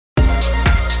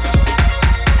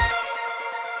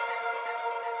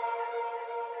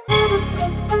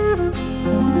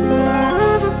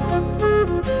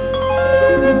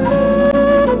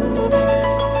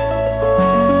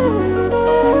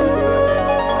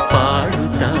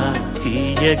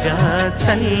తీయగా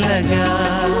చల్లగా.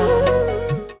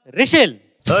 రిషిల్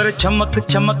అరే చమక్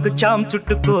చమక్ చామ్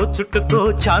చుట్టుకో చుట్టుకో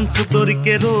ఛాన్స్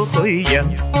దొరికే రో హొయ్యా.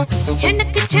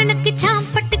 చనక్ చనక్ చామ్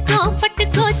పట్టుకో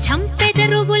పట్టుకో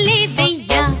చంపెదరువులే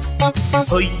వెయ్యా.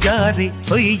 హొయ్యా రే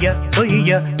హొయ్యా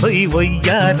హొయ్యా హొయ్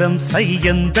హొయ్యారం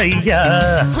సయ్యందయ్యా.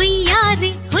 హొయ్యా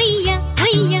రే హొయ్యా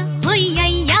హొయ్యా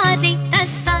హొయ్యయ్యా రే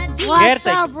తస్సాది. What's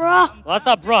up, bro? What's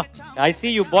up, bro? I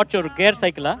see you bought your gear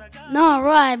cycle, huh? No,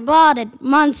 bro, I bought it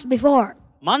months before.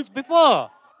 Months before?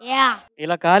 Yeah.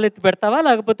 ఇలా కాలు ఎత్తి పెడతావా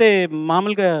లేకపోతే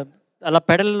మామూలుగా అలా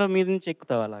పెడల మీద నుంచి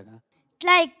ఎక్కుతావా అలాగా?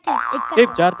 ఇట్లా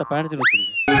జాగ్రత్త ప్యాంట్ చిరుగుతుంది.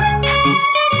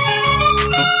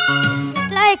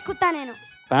 ఇట్లా ఎక్కుతా నేను.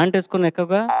 ప్యాంట్ వేసుకుని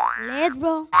ఎక్కగా? లేదు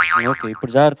బ్రో. ఓకే,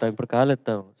 ఇప్పుడు జాగ్రత్త, ఇప్పుడు కాలు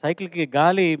ఎత్తావు. సైకిల్కి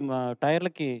గాలి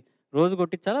టైర్లకి రోజు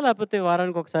కొట్టించాలా లేకపోతే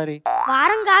వారానికి ఒకసారి?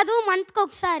 వారం కాదు, మంత్ కి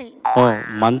ఒకసారి. ఓ,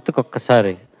 మంత్కి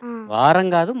ఒక్కసారి. వారం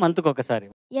కాదు, మంత్కి ఒకసారి.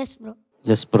 Yes bro.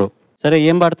 Yes bro. సరే,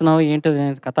 ఏం పాడుతున్నావు? ఏంటో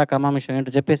కథా కమామిషం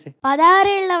ఏంటో చెప్పేసి.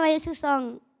 16 వయసు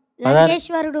సాంగ్,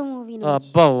 లంకేశ్వరుడు మూవీ.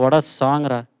 అబ్బా, వాట్ ఆ సాంగ్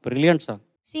రా, brilliant song.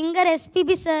 Singer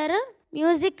SPB sir,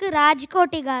 music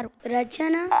Raj-Koti గారు,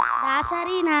 రచన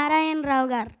దాసరి నారాయణరావు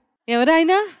గారు.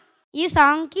 ఎవరైనా ఈ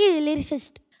సాంగ్ కి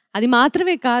లిరిసిస్ట్. అది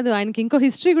మాత్రమే కాదు, ఆయనకి ఇంకో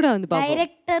హిస్టరీ కూడా ఉంది.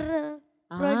 Director,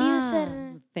 producer.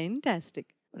 ఫెంటాస్టిక్.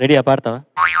 రెడీ ఆ పాడతావా?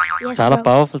 చాలా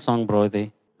పవర్ఫుల్ సాంగ్ బ్రో ఇది.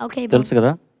 ఓకే, తెలుసు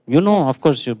కదా? యు నో, ఆఫ్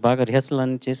కోర్స్, బాగా రిహర్సల్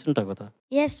అన్ని చేసి ఉంటావు కదా.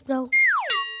 Yes bro.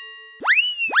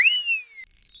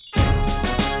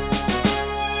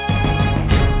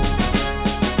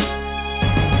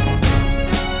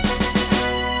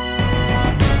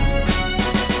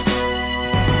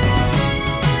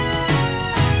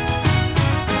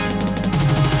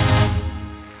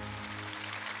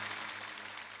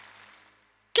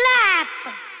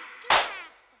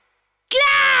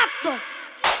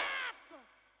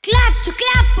 To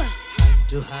clap, hand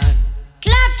to hand,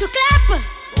 clap to clap,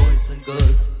 boys and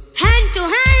girls, hand to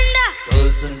hand,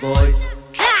 girls and boys,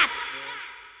 clap,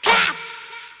 clap,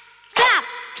 clap,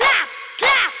 clap,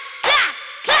 clap, clap,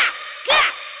 clap,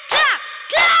 clap, clap,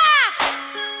 clap.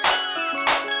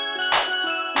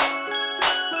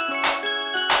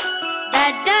 Da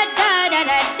da da da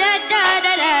da da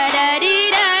da da da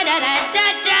da da da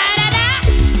da da.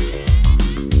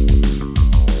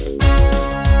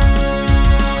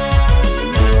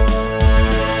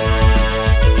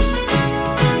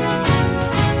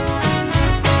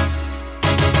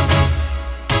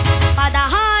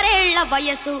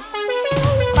 వయసు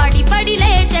పడి పడి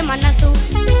లేచే మనసు,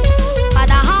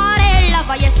 16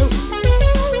 వయసు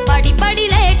పడి పడి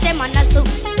లేచే మనసు.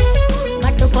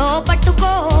 పట్టుకో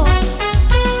పట్టుకో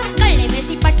కళ్ళె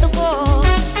వేసి పట్టుకో,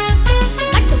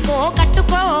 కట్టుకో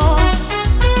కట్టుకో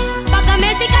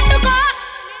పగమేసి కట్టుకో.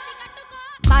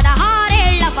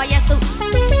 16 వయసు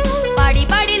పడి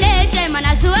పడి లేచే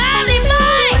మనసు.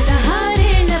 Everybody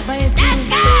 16 వయసు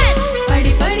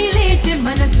పడి పడి లేచే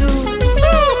మనసు.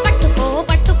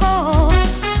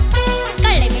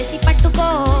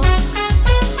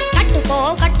 కట్టుకో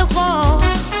కట్టుకో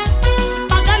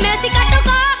పగమేసి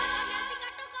కట్టుకో.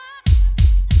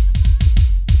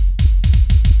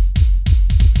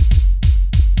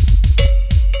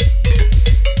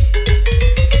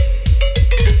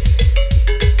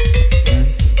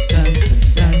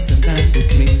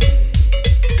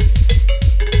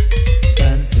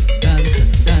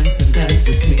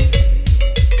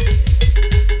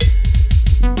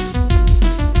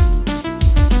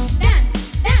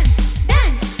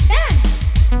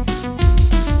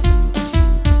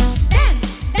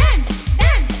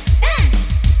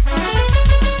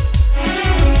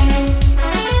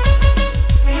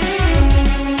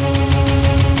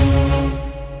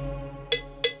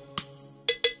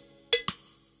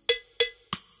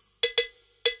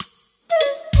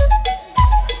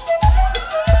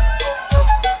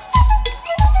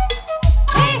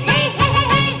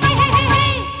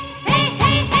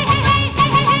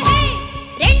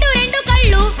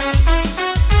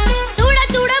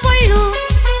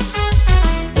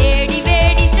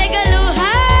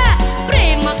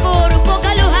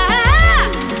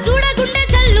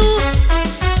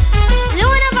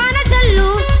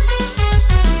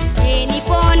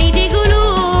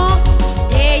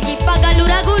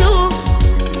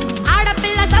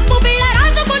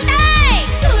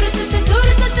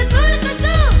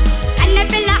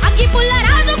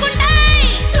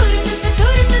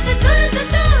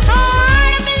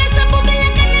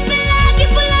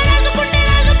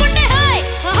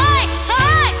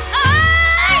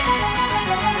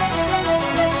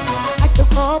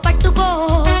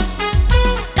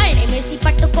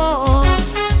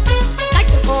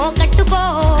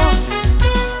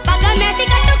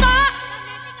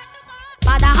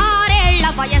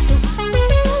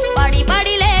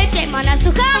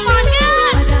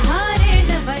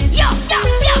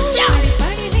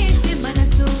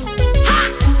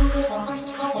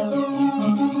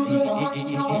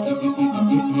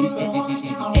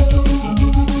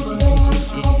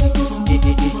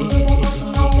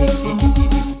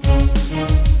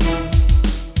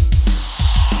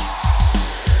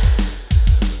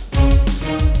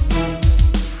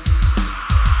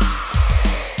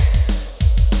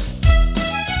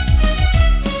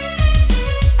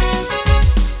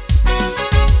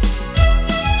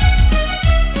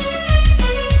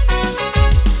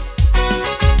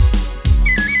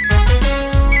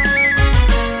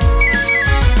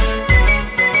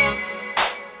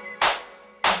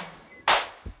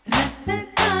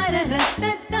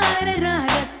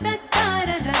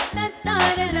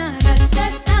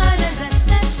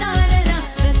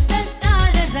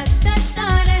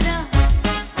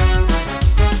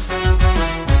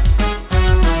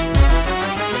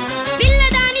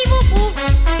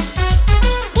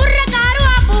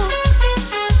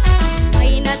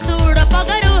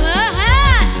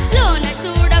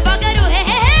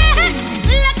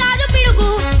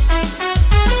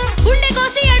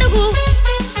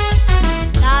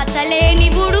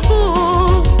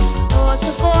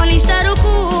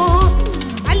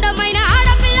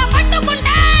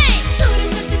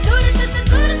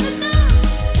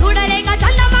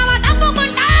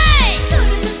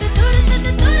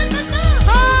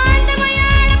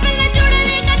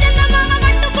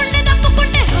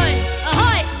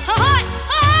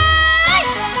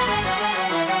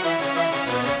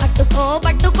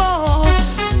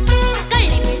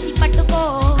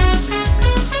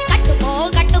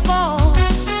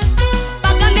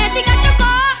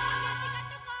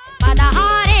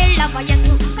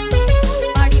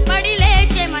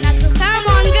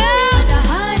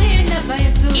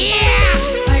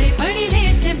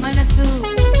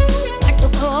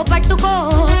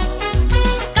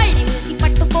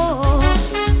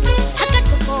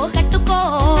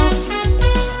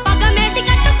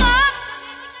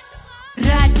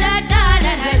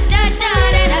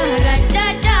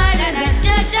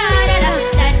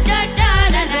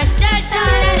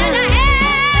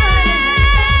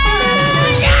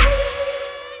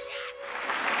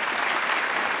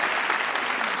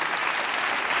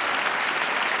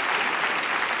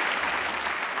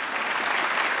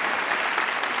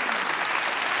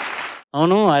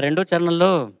 అవును, ఆ రెండో చరణంలో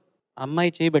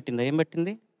అమ్మాయి చేయి పట్టిందా? ఏం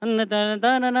పట్టింది?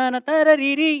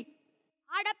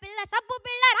 ఆడపిల్ల సబ్బు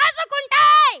బిళ్ళ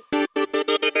రాసుకుంటాయి.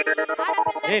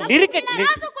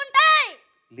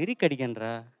 లిరిక్ అడిగాను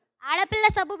రా. ఆడపిల్ల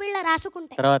సబ్బు బిళ్ళ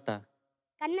రాసుకుంటాయి. తర్వాత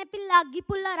కన్నెపిల్ల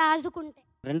అగ్గిపుల్ల రాసుకుంటే.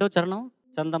 రెండో చరణం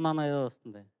చందమామ ఏదో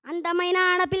వస్తుంది. అందమైన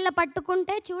ఆడపిల్ల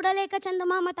పట్టుకుంటే చూడలేక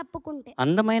చందమామ తప్పుకుంటే.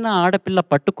 అందమైన ఆడపిల్ల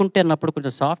పట్టుకుంటే అన్నప్పుడు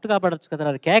కొంచెం సాఫ్ట్ గా పడచ్చు కదా.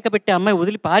 అది కేక పెట్టి అమ్మాయి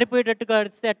వదిలి పారిపోయేటట్టుగా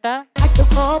అడిస్తే అట్టా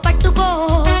పట్టుకో పట్టుకో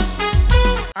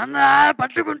అన్నా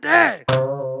పట్టుకుంటే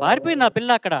పారిపోయింది ఆ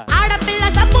పిల్ల. అక్కడ ఆడపిల్ల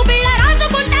సబ్బు బిళ్ళ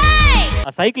రాసుకుంటే ఆ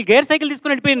సైకిల్ గేర్ సైకిల్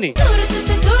తీసుకుని వెళ్ళిపోయింది.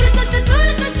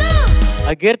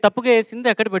 ఆ గేర్ తప్పుగా వేసింది,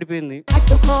 అక్కడ పడిపోయింది.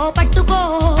 పట్టుకో పట్టుకో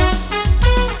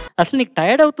అసలు నీకు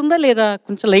టైర్డ్ అవుతుందా లేదా?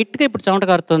 కొంచెం లైట్గా ఇప్పుడు చెమట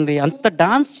కారుతుంది. అంత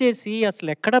డాన్స్ చేసి అసలు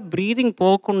ఎక్కడ బ్రీదింగ్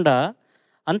పోకుండా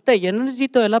అంత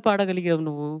ఎనర్జీతో ఎలా పాడగలిగావు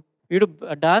నువ్వు? వీడు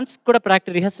డాన్స్ కూడా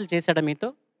రిహర్సల్ చేశాడా మీతో?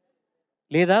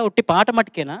 లేదా ఉట్టి పాట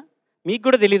మట్టుకేనా? మీకు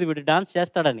కూడా తెలియదు వీడు డాన్స్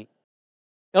చేస్తాడని.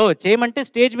 ఓ చేయమంటే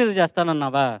స్టేజ్ మీద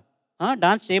చేస్తానన్నావా?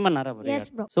 డాన్స్ చేయమన్నారా?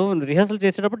 సో రిహర్సల్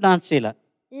చేసేటప్పుడు డాన్స్ చేయలే?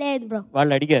 లేదు బ్రో.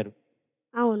 వాళ్ళు అడిగారు?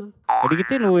 అవును.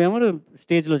 అడిగితే నువ్వేమో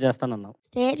స్టేజ్లో చేస్తానన్నావు.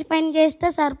 స్టేజ్ పైన చేస్తే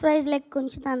సర్ప్రైజ్ లెక్క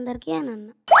ఉంచుతా అందరికీ అని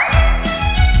అన్నా.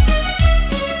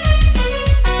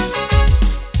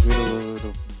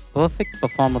 పర్ఫెక్ట్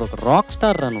పర్ఫార్మర్, ఒక రాక్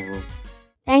స్టార్ రా నువ్వు.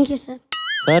 Thank you sir.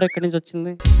 సార్ ఎక్కడి నుంచి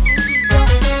వచ్చింది?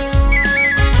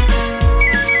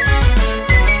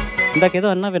 ఇందాకేదో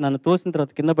అన్నావే నన్ను తోసిన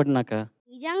తర్వాత కింద పడినాక.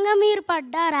 నిజంగా మీరు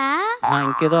పడ్డారా?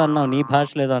 ఇంకేదో అన్నావు, నీ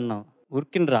భాషలో ఏదో అన్నావు.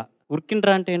 ఉరికిన్రా.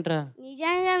 ఉరికిన్రా అంటే ఏంట్రా?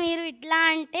 నిజంగా మీరు ఇట్లా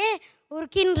అంటే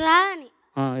ఉరికిన్రా అని.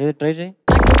 ఏదో ట్రై చేయి.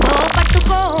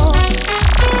 పట్టుకో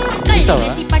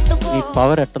నీ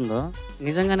పవర్ ఎట్టుందో.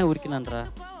 నిజంగానే ఉరికినానరా.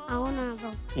 అవునా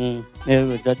బ్రో?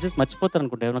 జడ్జెస్ మర్చిపోతారు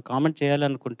అనుకుంటే, ఏమైనా కామెంట్ చేయాలి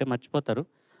అనుకుంటే మర్చిపోతారు.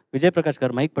 విజయ్ ప్రకాష్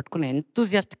గారు మైక్ పట్టుకుని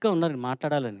ఎంతూజియాస్టిక్గా ఉన్నారు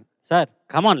మాట్లాడాలని. Sir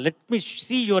come on, let me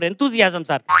see your enthusiasm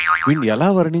sir. వీడిని ఎలా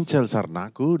వర్ణించాలి సార్?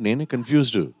 నేనే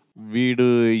కన్ఫ్యూజ్డ్. వీడు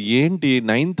ఏంటి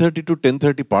 9:30 to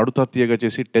 10:30 పాడుతా తీయగా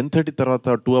చేసి 10:30 తర్వాత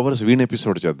 2 hours వీణ్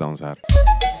ఎపిసోడ్ చేద్దాం సార్.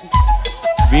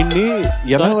 వీడిని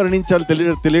ఎలా వర్ణించాలి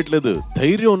తెలియట్లేదు.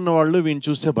 ధైర్యం ఉన్న వాళ్ళు వీడిని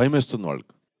చూస్తే భయం వేస్తుంది,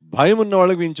 వాళ్ళకి భయం ఉన్న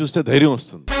వాళ్ళకి వీడిని చూస్తే ధైర్యం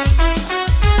వస్తుంది.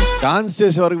 డాన్స్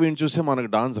చేసే వరకు వీడిని చూస్తే మనకు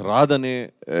డాన్స్ రాదనే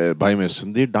భయం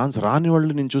వేస్తుంది. డాన్స్ రాని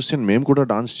వాళ్ళు నేను చూస్తే మేము కూడా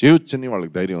డాన్స్ చేయొచ్చని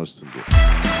వాళ్ళకి ధైర్యం వస్తుంది.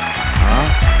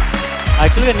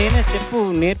 యాక్చువల్గా నేనే స్టెప్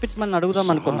నేర్పించమని అడుగుదాం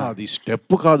అనుకున్నా. అది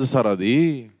స్టెప్ కాదు సార్,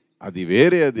 అది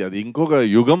వేరే. అది ఇంకొక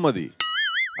యుగం.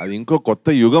 అది ఇంకో కొత్త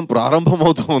యుగం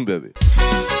ప్రారంభమవుతూ ఉంది. అది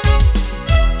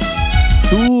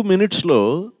 2 minutesలో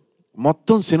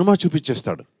మొత్తం సినిమా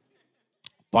చూపించేస్తాడు.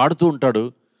 పాడుతూ ఉంటాడు,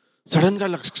 సడన్గా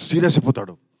సీరియస్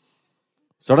అయిపోతాడు,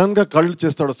 సడన్గా కళ్ళు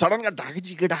చేస్తాడు, సడన్గా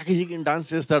డాకిజీకి డాన్స్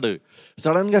చేస్తాడు,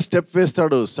 సడన్గా స్టెప్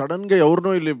వేస్తాడు, సడన్గా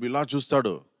ఎవరినో ఇలా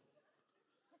చూస్తాడు,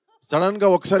 సడన్గా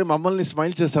ఒకసారి మమ్మల్ని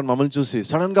స్మైల్ చేస్తాడు, మమ్మల్ని చూసి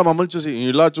సడన్గా మమ్మల్ని చూసి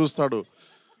ఇలా చూస్తాడు.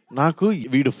 నాకు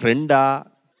వీడు ఫ్రెండా,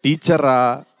 టీచరా,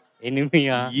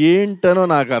 ఎనిమియా, ఏంటనో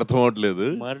నాకు అర్థం అవట్లేదు.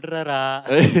 మర్డరరా,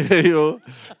 అయ్యో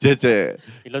చేచే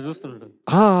ఇలా చూస్తున్నాడు.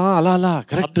 అలా అలా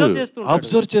కరెక్ట్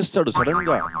అబ్జర్వ్ చేస్తాడు. సడన్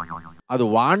గా అది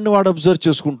వాడు అబ్జర్వ్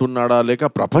చేసుకుంటున్నాడా లేక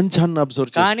ప్రపంచాన్ని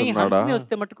అబ్జర్వ్ చేస్తున్నాడా?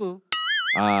 వస్తే మటుకు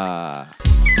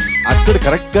అక్కడ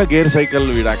కరెక్ట్ గా గేర్ సైకిల్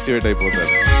వీడు యాక్టివేట్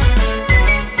అయిపోతాడు.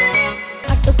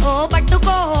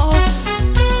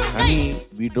 కానీ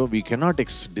we cannot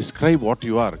describe what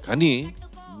you are. కానీ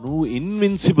నువ్వు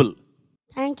ఇన్విన్సిబుల్.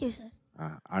 Thank you sir.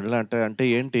 అట్లా అంటే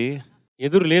ఏంటి?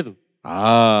 ఎదురు లేదు.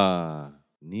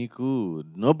 నీకు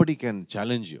నోబడీ క్యాన్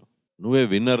ఛాలెంజ్ యూ. నువ్వే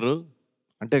విన్నర్.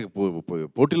 అంటే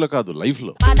పోటీలో కాదు, లైఫ్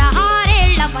లో.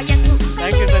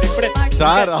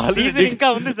 సార్ ఇంకా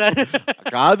ఉంది సార్.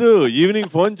 కాదు,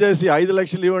 ఈవినింగ్ ఫోన్ చేసి 5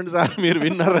 లక్షలు ఇవ్వండి సార్ మీరు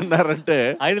విన్నర్ అన్నారంటే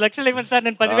 5 లక్షలు ఇవ్వండి సార్,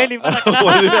 నేను 10,000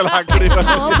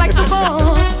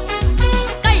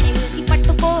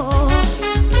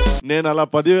 నేను అలా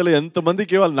 10,000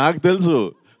 ఎంతమందికి ఇవ్వాలి నాకు తెలుసు.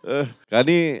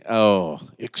 కానీ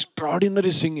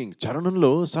ఎక్స్ట్రాడినరీ సింగింగ్.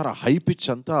 చరణంలో సార్ హై పిచ్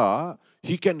అంతా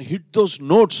he can hit those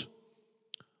notes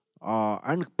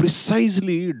and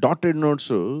precisely dotted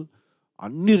notes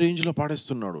అన్ని రేంజ్లో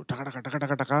పాడేస్తున్నాడు.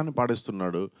 టకటక అని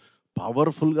పాడేస్తున్నాడు,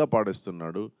 పవర్ఫుల్గా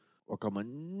పాడేస్తున్నాడు. ఒక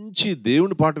మంచి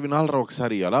దేవుని పాట వినాలరా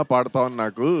ఒకసారి. ఎలా పాడతావని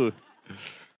నాకు.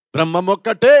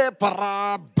 బ్రహ్మమొక్కటే పరా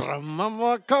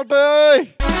బ్రహ్మమొక్కటే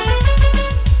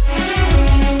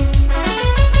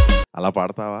అలా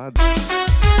పాడతావా?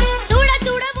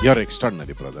 You are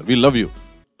extraordinary brother. We love you.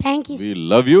 Thank you. We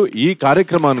love you. ఈ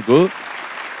కార్యక్రమానికి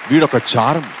వీడొక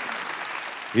చారం.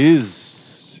 ఈజ్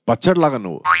పచ్చడిలాగా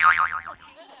నువ్వు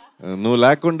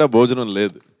లేకుండా భోజనం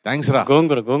లేదు. థ్యాంక్స్ రా.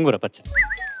 గోంగూర పచ్చడి.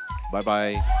 Bye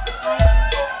bye.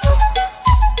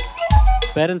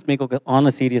 పేరెంట్స్, మీకు ఒక on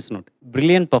a serious note,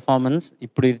 brilliant performance.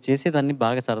 ఇప్పుడు ఇది చేసేదాన్ని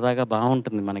బాగా సరదాగా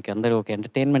బాగుంటుంది మనకి అందరూ. ఒక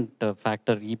ఎంటర్టైన్మెంట్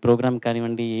ఫ్యాక్టర్ ఈ ప్రోగ్రామ్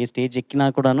కానివ్వండి, ఏ స్టేజ్ ఎక్కినా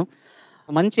కూడాను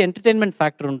మంచి ఎంటర్టైన్మెంట్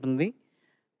ఫ్యాక్టర్ ఉంటుంది.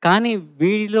 కానీ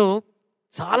వీడిలో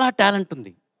చాలా టాలెంట్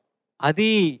ఉంది. అది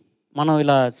మనం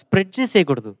ఇలా స్ప్రెడ్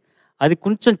చేసేయకూడదు. అది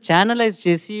కొంచెం ఛానలైజ్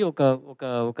చేసి ఒక ఒక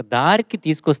ఒక దారికి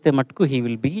తీసుకొస్తే మటుకు he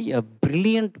will be a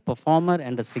brilliant performer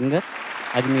and a singer.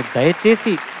 అది మీరు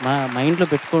దయచేసి మా మైండ్లో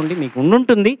పెట్టుకోండి. మీకు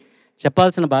ఉండుంటుంది,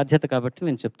 చెప్పాల్సిన బాధ్యత కాబట్టి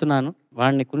నేను చెప్తున్నాను.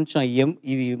 వాడిని కొంచెం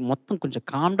ఇది మొత్తం కొంచెం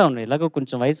కామ్ డౌన్. ఎలాగో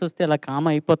కొంచెం వయసు వస్తే అలా కామ్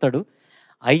అయిపోతాడు.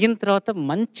 అయిన తర్వాత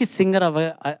మంచి సింగర్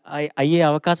అయ్యే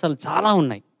అవకాశాలు చాలా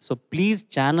ఉన్నాయి. So please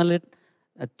channel it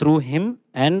through him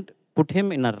and put him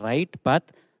in a right path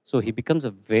so he becomes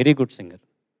a very good singer.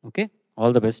 Okay,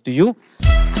 all the best to you.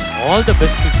 All the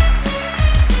best.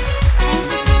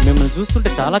 మిమ్మల్ని చూస్తుంటే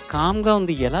చాలా కామ్గా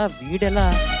ఉంది. వీడెలా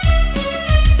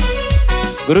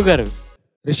గురుగారు?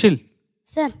 రిషిల్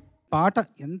సార్, పాట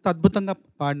ఎంత అద్భుతంగా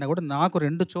పాడినా కూడా నాకు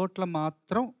 2 చోట్ల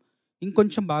మాత్రం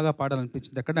ఇంకొంచెం బాగా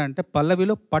పాడాలనిపించింది. ఎక్కడ అంటే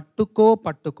పల్లవిలో పట్టుకో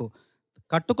పట్టుకో,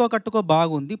 కట్టుకో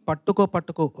బాగుంది,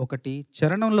 పట్టుకో ఒకటి.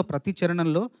 చరణంలో ప్రతి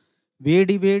చరణంలో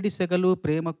వేడి వేడి సెగలు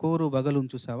ప్రేమ కోరు వగలు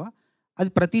చూసావా, అది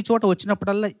ప్రతి చోట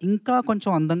వచ్చినప్పుడల్లా ఇంకా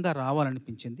కొంచెం అందంగా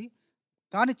రావాలనిపించింది.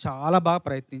 కానీ చాలా బాగా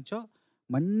ప్రయత్నించావు.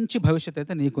 మంచి భవిష్యత్తు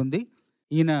అయితే నీకుంది.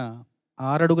 ఈయన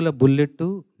 6 అడుగుల బుల్లెట్,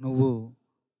 నువ్వు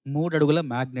 3 అడుగుల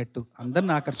మ్యాగ్నెట్.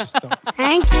 అందరిని ఆకర్షిస్తావు.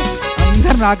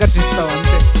 అందరిని ఆకర్షిస్తావు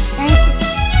అంతే.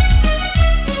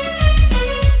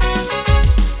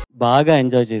 బాగా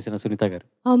ఎంజాయ్ చేసిన సునీత గారు.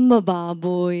 అమ్మ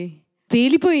బాబోయ్,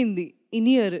 పేలిపోయింది ఇన్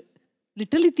ఇయర్.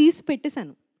 లిటరలీ తీసి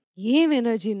పెట్టేశాను. ఏం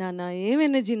ఎనర్జీ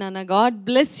నాన్న, God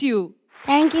bless you.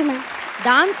 Thank you ma'am.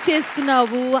 Dance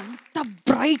చేస్తున్నావు, అంత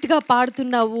బ్రైట్గా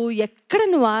పాడుతున్నావు, ఎక్కడ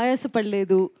నువ్వు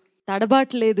ఆయాసపడలేదు,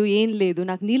 తడబాట్లేదు, ఏం లేదు.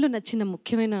 నాకు నీలో నచ్చిన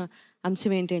ముఖ్యమైన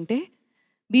అంశం ఏంటంటే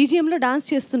బీజిఎంలో డాన్స్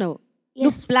చేస్తున్నావు.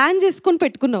 నువ్వు ప్లాన్ చేసుకొని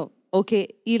పెట్టుకున్నావు, ఓకే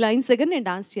ఈ లైన్స్ దగ్గర నేను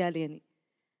డాన్స్ చేయాలి అని.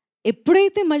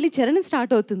 ఎప్పుడైతే మళ్ళీ చరణం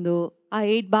స్టార్ట్ అవుతుందో ఆ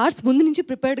 8 bars ముందు నుంచి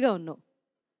ప్రిపేర్డ్గా ఉన్నావు.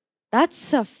 దాట్స్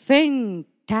అ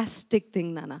ఫెంటాస్టిక్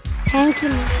థింగ్ నాన్న. Thank you.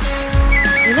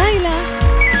 ఇలా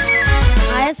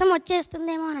ఆయాసం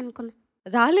వచ్చేస్తుందేమో అని అనుకున్నా.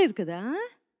 రాలేదు కదా?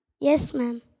 Yes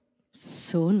ma'am.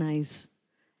 So nice.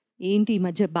 ఏంటి ఈ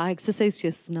మధ్య బాగా ఎక్సర్సైజ్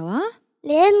చేస్తున్నావా?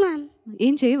 లేదు మ్యామ్.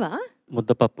 ఏం చేయవా?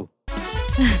 ముద్దపప్పు.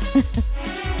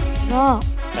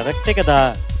 కరెక్టే కదా,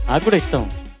 నాకు కూడా ఇష్టం.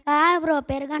 బ్రో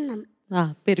పెరుగన్నం.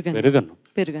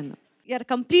 పెరుగన్నం. యార్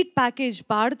కంప్లీట్ ప్యాకేజ్.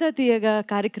 పాడుతా తీయగా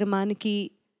కార్యక్రమానికి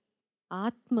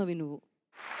ఆత్మవి నువ్వు.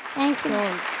 థ్యాంక్స్. సో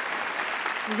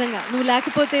నిజంగా నువ్వు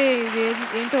లేకపోతే ఇది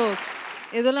ఏంటో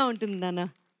ఏదోలా ఉంటుంది నాన్న.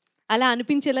 అలా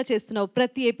అనిపించేలా చేస్తున్నావు.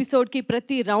 ప్రతి ఎపిసోడ్కి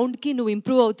ప్రతి రౌండ్కి నువ్వు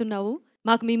ఇంప్రూవ్ అవుతున్నావు.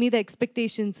 మాకు మీ మీద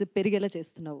ఎక్స్పెక్టేషన్స్ పెరిగేలా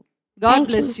చేస్తున్నావు. God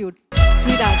bless you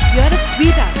sweet heart. You are a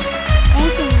sweet heart.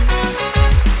 Thank you.